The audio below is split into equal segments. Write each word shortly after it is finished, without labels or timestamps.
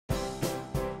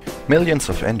Millions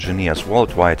of engineers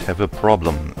worldwide have a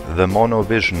problem, the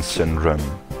monovision syndrome.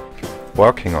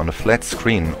 Working on a flat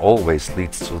screen always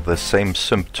leads to the same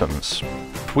symptoms.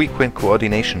 Frequent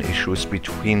coordination issues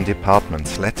between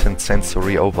departments, latent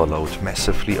sensory overload,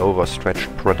 massively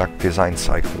overstretched product design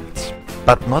cycles.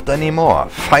 But not anymore.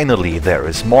 Finally, there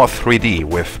is more3D.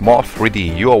 With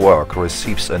more3D, your work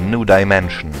receives a new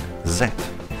dimension, Z.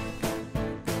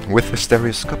 With the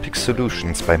stereoscopic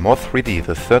solutions by more3D,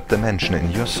 the third dimension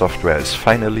in your software is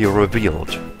finally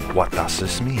revealed. What does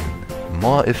this mean?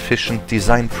 More efficient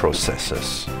design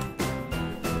processes.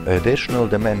 Additional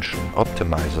dimension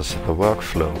optimizes the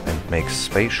workflow and makes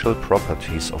spatial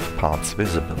properties of parts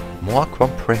visible. More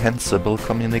comprehensible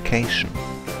communication.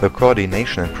 The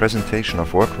coordination and presentation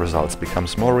of work results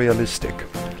becomes more realistic.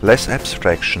 Less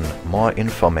abstraction, more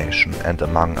information, and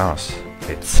among us,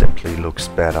 it simply looks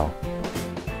better.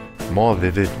 More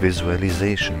vivid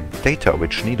visualization. Data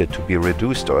which needed to be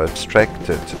reduced or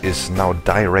abstracted is now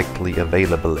directly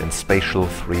available in spatial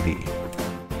 3D.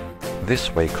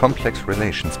 This way complex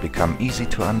relations become easy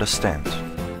to understand.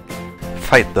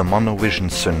 Fight the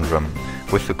monovision syndrome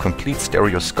with a complete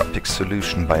stereoscopic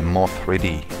solution by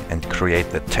more3D and create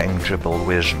the tangible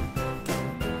vision.